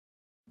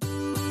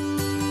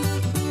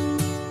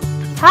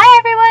Hi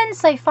everyone!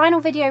 So final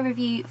video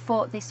review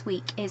for this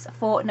week is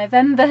for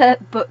November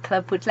Book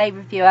Club with Lay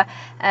Reviewer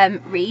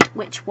read,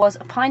 which was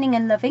Pining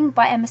and Loving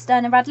by Emma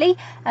Stern and Radley.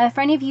 For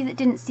any of you that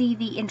didn't see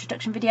the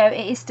introduction video,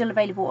 it is still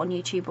available on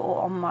YouTube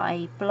or on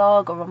my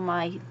blog or on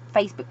my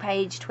Facebook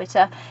page,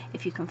 Twitter,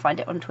 if you can find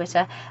it on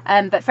Twitter.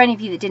 But for any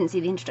of you that didn't see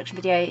the introduction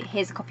video,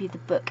 here's a copy of the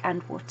book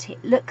and what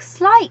it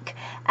looks like.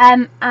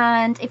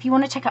 And if you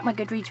want to check out my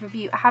Goodreads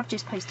review, I have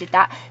just posted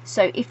that.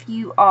 So if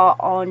you are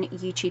on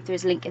YouTube, there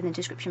is a link in the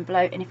description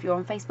below, and if you're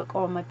on Facebook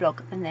or on my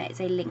blog, then there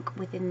is a link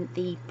within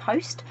the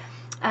post.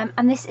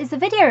 And this is the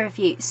video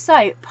review.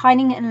 So,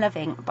 Pining and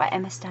Loving by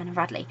Emma Stern and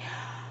Radley.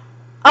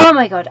 Oh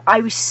my god, I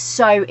was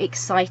so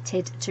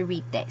excited to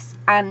read this,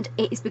 and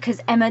it is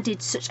because Emma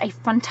did such a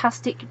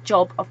fantastic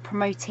job of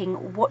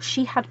promoting what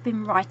she had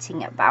been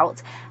writing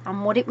about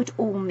and what it would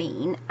all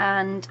mean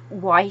and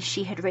why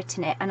she had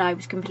written it, and I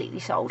was completely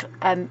sold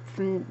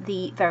from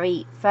the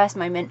very first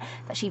moment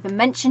that she even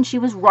mentioned she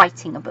was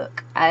writing a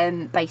book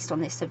based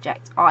on this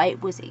subject. I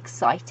was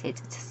excited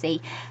to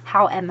see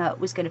how Emma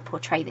was going to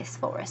portray this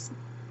for us.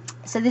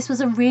 So this was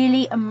a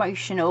really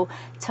emotional,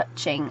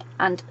 touching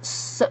and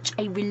such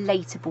a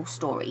relatable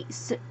story,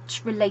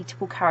 such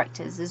relatable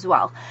characters as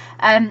well.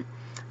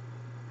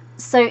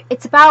 So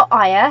it's about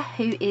Aya,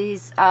 who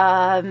is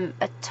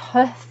a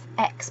tough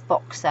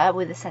ex-boxer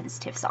with a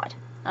sensitive side.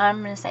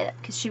 I'm going to say that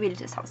because she really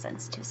does have a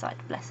sensitive side,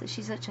 bless her,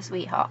 she's such a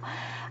sweetheart.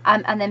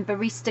 And then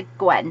barista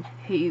Gwen,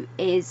 who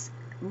is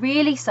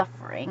really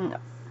suffering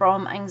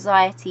from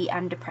anxiety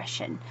and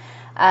depression.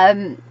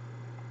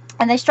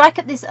 And they strike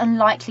up this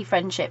unlikely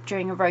friendship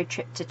during a road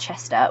trip to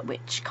Chester,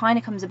 which kind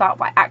of comes about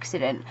by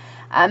accident.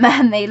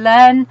 And they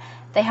learn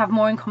they have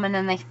more in common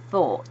than they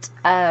thought.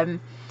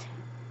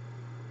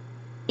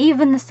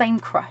 Even the same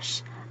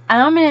crush. And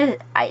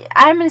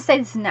I'm gonna say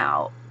this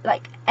now.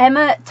 Like,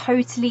 Emma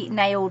totally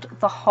nailed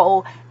the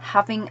whole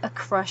having a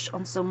crush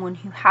on someone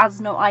who has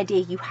no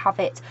idea you have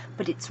it,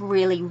 but it's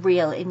really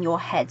real in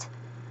your head.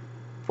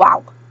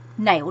 Wow,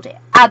 nailed it.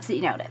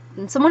 Absolutely nailed it.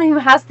 And someone who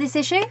has this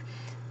issue,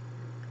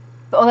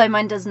 but although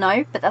mine does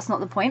know, but that's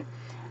not the point.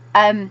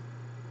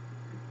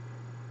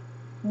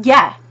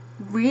 Yeah,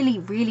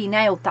 really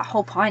nailed that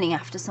whole pining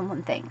after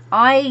someone thing.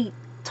 I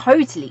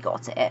totally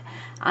got it,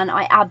 and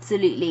I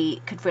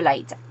absolutely could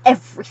relate to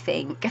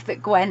everything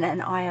that Gwen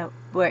and I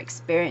were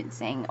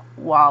experiencing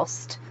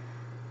whilst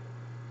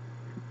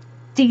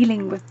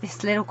dealing with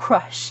this little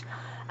crush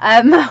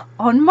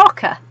on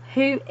Mocha,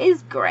 who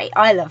is great.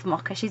 I love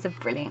Mocha. She's a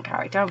brilliant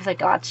character. I'm so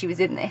glad she was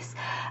in this.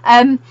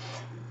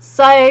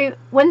 So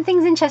when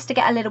things in Chester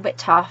get a little bit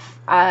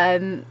tough,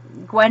 Gwen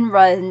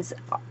runs,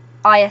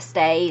 Aya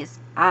stays,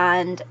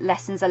 and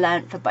lessons are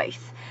learnt for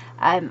both.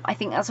 I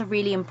think that's a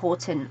really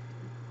important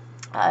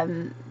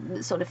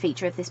sort of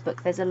feature of this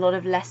book. There's a lot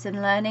of lesson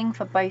learning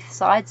for both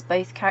sides,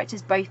 both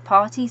characters, both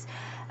parties.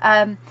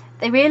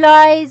 They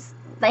realise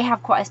they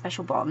have quite a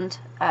special bond,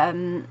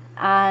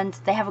 and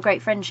they have a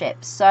great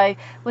friendship. So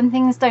when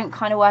things don't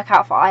kind of work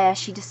out for Aya,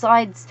 she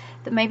decides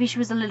that maybe she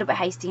was a little bit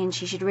hasty and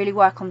she should really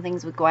work on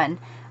things with Gwen.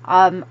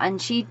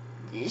 And she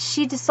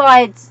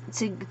decides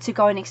to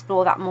go and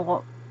explore that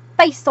more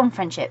based on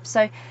friendship.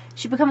 So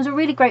she becomes a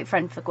really great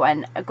friend for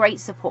Gwen, a great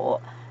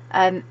support.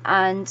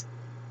 And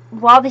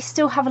while they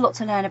still have a lot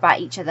to learn about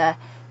each other,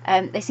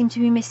 they seem to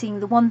be missing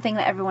the one thing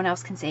that everyone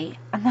else can see,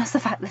 and that's the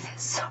fact that they're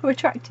so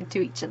attracted to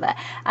each other,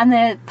 and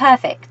they're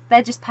perfect.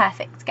 They're just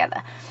perfect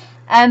together.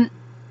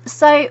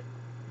 So,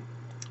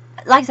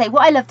 like I say,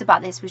 what I loved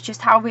about this was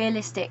just how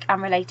realistic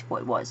and relatable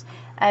it was.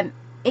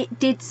 It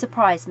did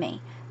surprise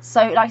me.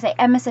 So, like I say,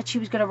 Emma said she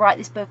was going to write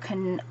this book,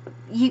 and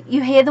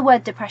you hear the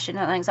word depression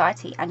and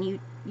anxiety, and you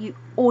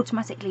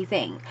automatically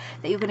think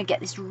that you're going to get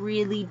this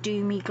really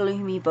doomy,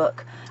 gloomy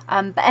book.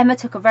 But Emma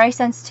took a very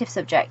sensitive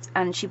subject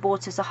and she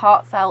brought us a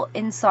heartfelt,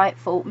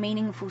 insightful,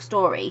 meaningful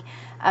story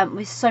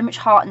with so much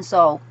heart and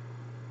soul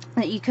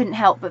that you couldn't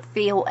help but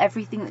feel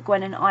everything that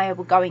Gwen and Aya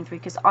were going through,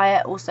 because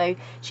Aya also,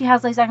 she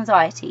has those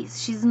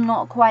anxieties. She's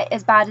not quite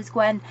as bad as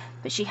Gwen,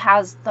 but she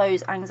has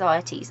those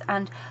anxieties.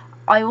 And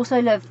I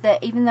also love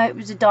that even though it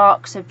was a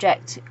dark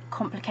subject,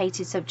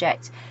 complicated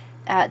subject,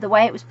 the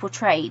way it was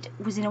portrayed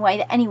was in a way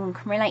that anyone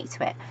can relate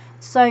to it.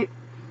 So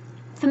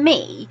for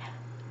me,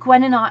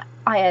 Gwen and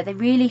Aya, they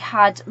really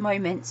had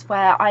moments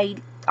where I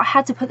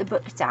had to put the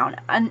book down,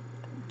 and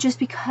just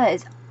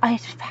because I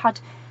had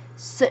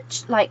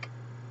such, like,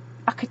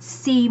 I could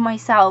see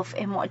myself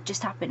in what had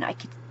just happened. I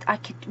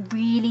could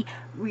really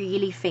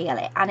feel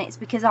it, and it's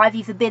because I've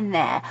either been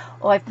there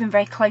or I've been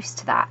very close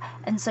to that.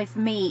 And so for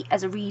me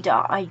as a reader,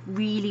 I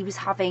really was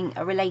having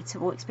a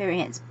relatable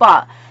experience.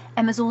 But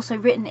Emma's also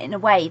written it in a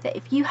way that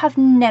if you have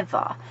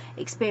never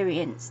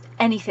experienced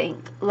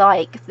anything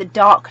like the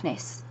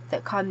darkness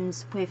that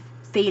comes with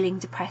feeling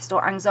depressed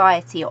or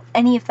anxiety or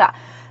any of that,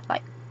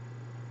 like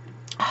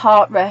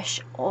heart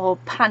rush or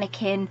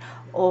panicking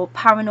or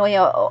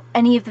paranoia or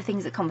any of the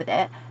things that come with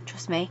it,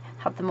 trust me,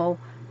 had them all,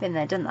 been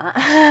there, done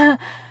that.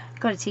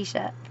 Got a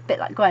t-shirt, a bit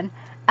like Gwen.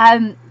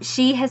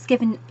 She has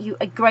given you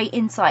a great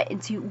insight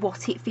into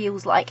what it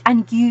feels like,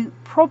 and you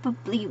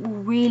probably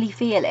will really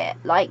feel it.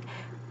 Like,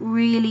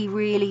 really,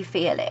 really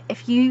feel it.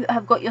 If you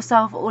have got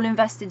yourself all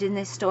invested in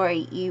this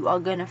story, you are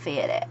gonna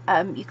feel it.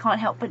 You can't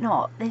help but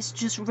not. It's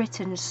just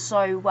written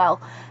so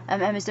well.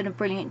 Emma's done a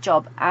brilliant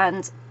job,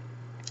 and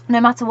no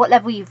matter what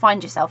level you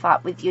find yourself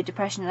at with your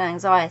depression and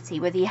anxiety,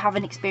 whether you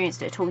haven't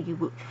experienced it at all,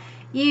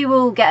 you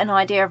will get an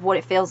idea of what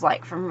it feels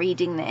like from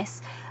reading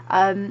this.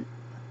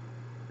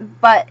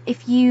 But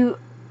if you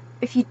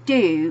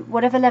do,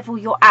 whatever level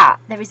you're at,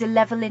 there is a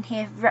level in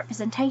here of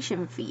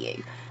representation for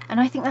you. And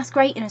I think that's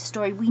great in a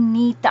story. We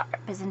need that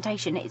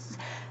representation. It's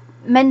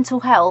mental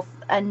health,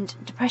 and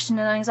depression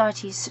and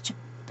anxiety is such a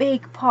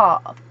big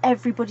part of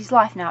everybody's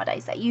life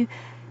nowadays that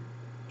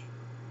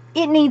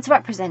it needs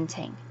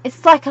representing.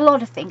 It's like a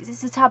lot of things.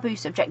 It's a taboo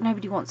subject.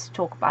 Nobody wants to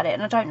talk about it,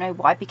 and I don't know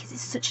why, because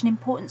it's such an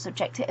important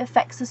subject. It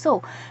affects us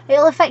all.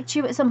 It'll affect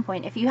you at some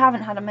point. If you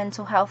haven't had a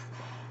mental health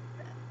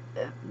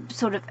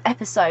sort of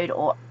episode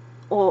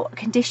or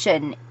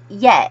condition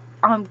yet,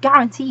 I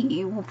guarantee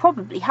you will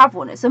probably have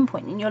one at some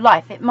point in your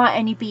life. It might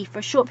only be for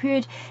a short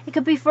period, it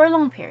could be for a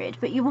long period,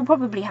 but you will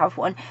probably have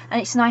one,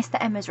 and it's nice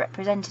that Emma's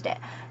represented it.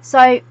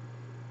 So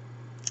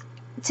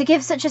to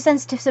give such a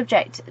sensitive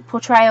subject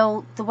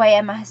portrayal the way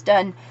Emma has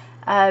done,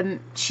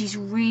 she's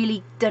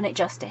really done it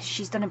justice.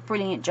 She's done a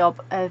brilliant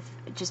job of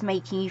just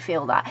making you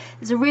feel that.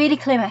 There's a really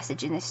clear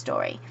message in this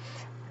story.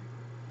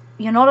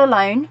 You're not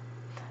alone,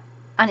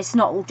 and it's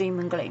not all doom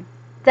and gloom.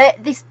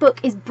 This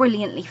book is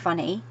brilliantly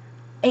funny.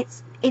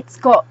 It's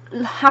got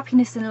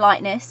happiness and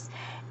lightness.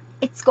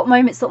 It's got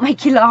moments that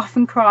make you laugh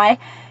and cry.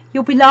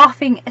 You'll be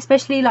laughing,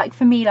 especially like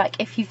for me, like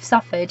if you've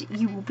suffered,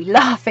 you will be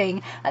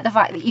laughing at the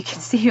fact that you can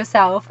see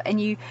yourself, and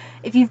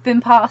if you've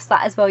been past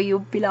that as well, you'll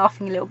be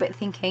laughing a little bit,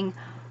 thinking,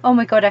 oh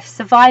my god, I've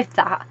survived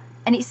that.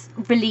 And it's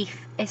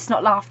relief. It's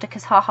not laughter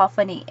because haha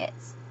funny.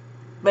 It's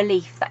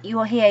relief that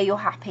you're here, you're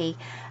happy,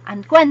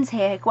 and Gwen's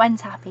here,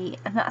 Gwen's happy,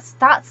 and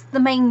that's the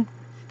main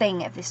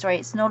thing of this story.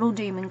 It's not all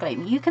doom and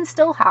gloom. You can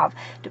still have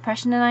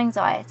depression and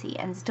anxiety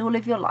and still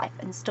live your life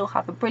and still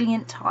have a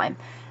brilliant time,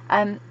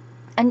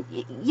 and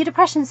your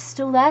depression's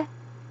still there,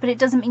 but it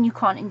doesn't mean you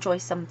can't enjoy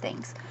some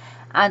things.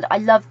 And I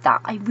loved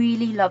that. I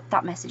really loved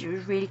that message. It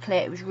was really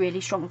clear, it was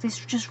really strong. This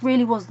just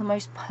really was the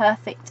most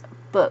perfect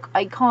book.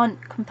 I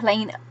can't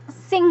complain a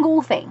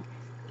single thing.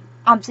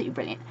 Absolutely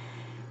brilliant.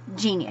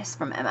 Genius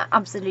from Emma,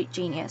 absolute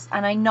genius.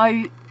 And I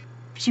know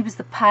she was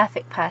the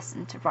perfect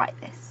person to write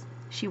this.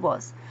 She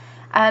was.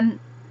 Aya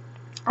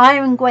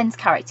and Gwen's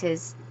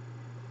characters,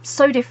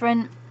 so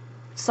different,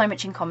 so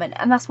much in common,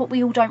 and that's what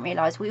we all don't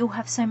realise. We all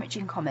have so much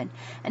in common,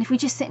 and if we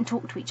just sit and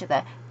talk to each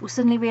other, we'll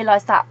suddenly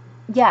realise that,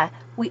 yeah,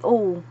 we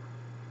all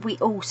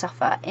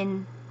suffer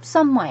in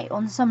some way,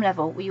 on some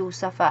level. We all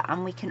suffer,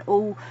 and we can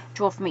all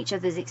draw from each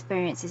other's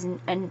experiences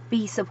and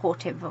be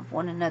supportive of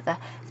one another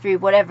through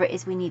whatever it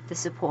is we need the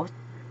support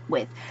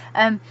with.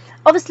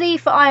 Obviously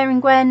for Aya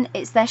and Gwen,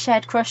 it's their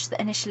shared crush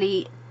that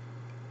initially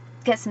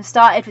gets them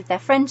started with their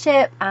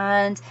friendship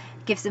and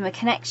gives them a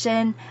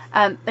connection,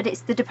 but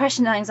it's the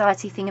depression and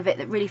anxiety thing of it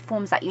that really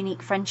forms that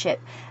unique friendship.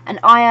 And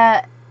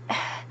Aya,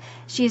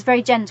 she is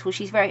very gentle,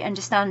 she's very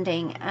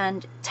understanding,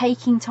 and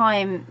taking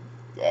time,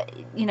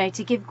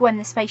 to give Gwen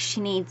the space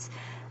she needs,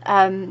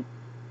 and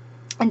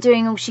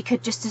doing all she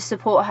could just to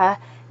support her.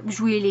 It was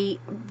really,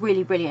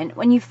 really brilliant.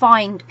 When you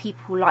find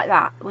people like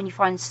that, when you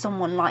find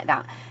someone like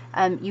that,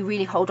 you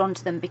really hold on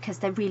to them, because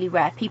they're really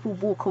rare. People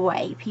walk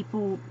away,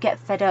 people get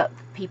fed up,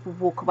 people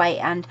walk away,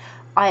 and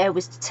Aya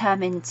was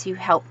determined to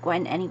help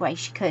Gwen any way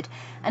she could.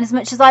 And as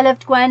much as I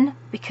loved Gwen,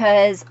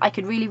 because I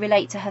could really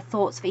relate to her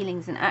thoughts,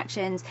 feelings and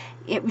actions,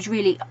 it was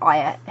really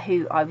Aya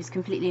who I was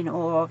completely in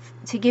awe of.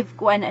 To give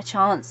Gwen a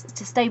chance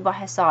to stay by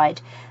her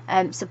side,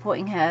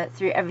 supporting her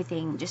through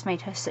everything, just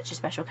made her such a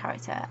special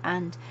character.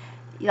 And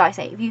like I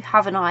say, if you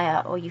have an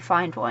Aya or you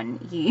find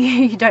one,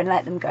 you don't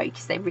let them go,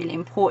 because they're really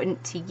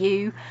important to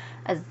you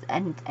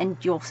and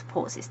your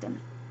support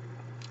system.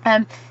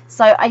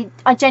 So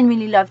I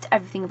genuinely loved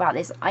everything about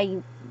this.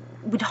 I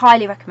would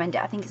highly recommend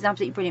it. I think it's an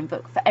absolutely brilliant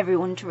book for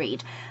everyone to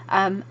read,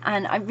 and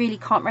I really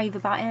can't rave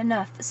about it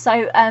enough.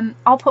 So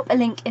I'll pop a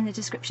link in the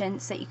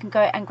description so you can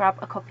go and grab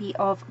a copy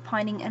of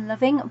Pining and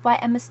Loving by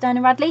Emma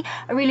Radley.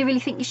 I really, really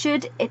think you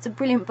should. It's a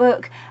brilliant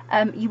book.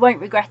 You won't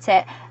regret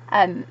it.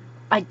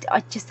 I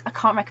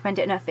can't recommend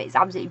it enough. It's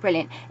absolutely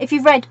brilliant. If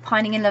you've read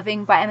Pining and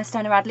Loving by Emma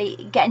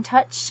Radley, get in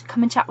touch,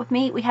 come and chat with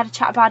me. We had a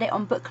chat about it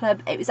on book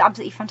club. It was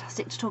absolutely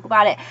fantastic to talk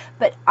about it,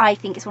 but I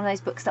think it's one of those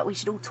books that we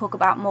should all talk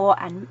about more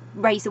and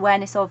raise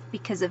awareness of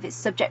because of its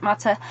subject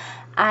matter.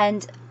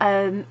 And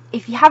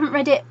if you haven't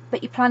read it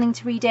but you're planning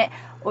to read it,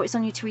 or it's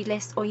on your to read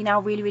list, or you're now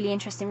really, really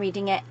interested in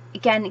reading it,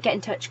 again, get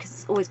in touch, because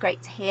it's always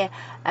great to hear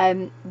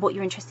what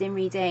you're interested in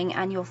reading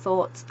and your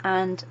thoughts.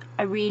 And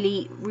I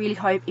really, really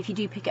hope if you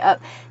do pick it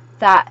up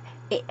that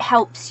it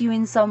helps you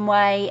in some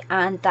way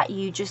and that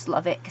you just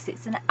love it, because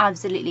it's an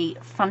absolutely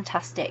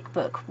fantastic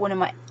book, one of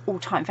my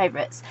all-time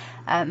favourites.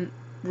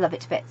 Love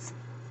it to bits.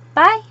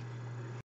 Bye.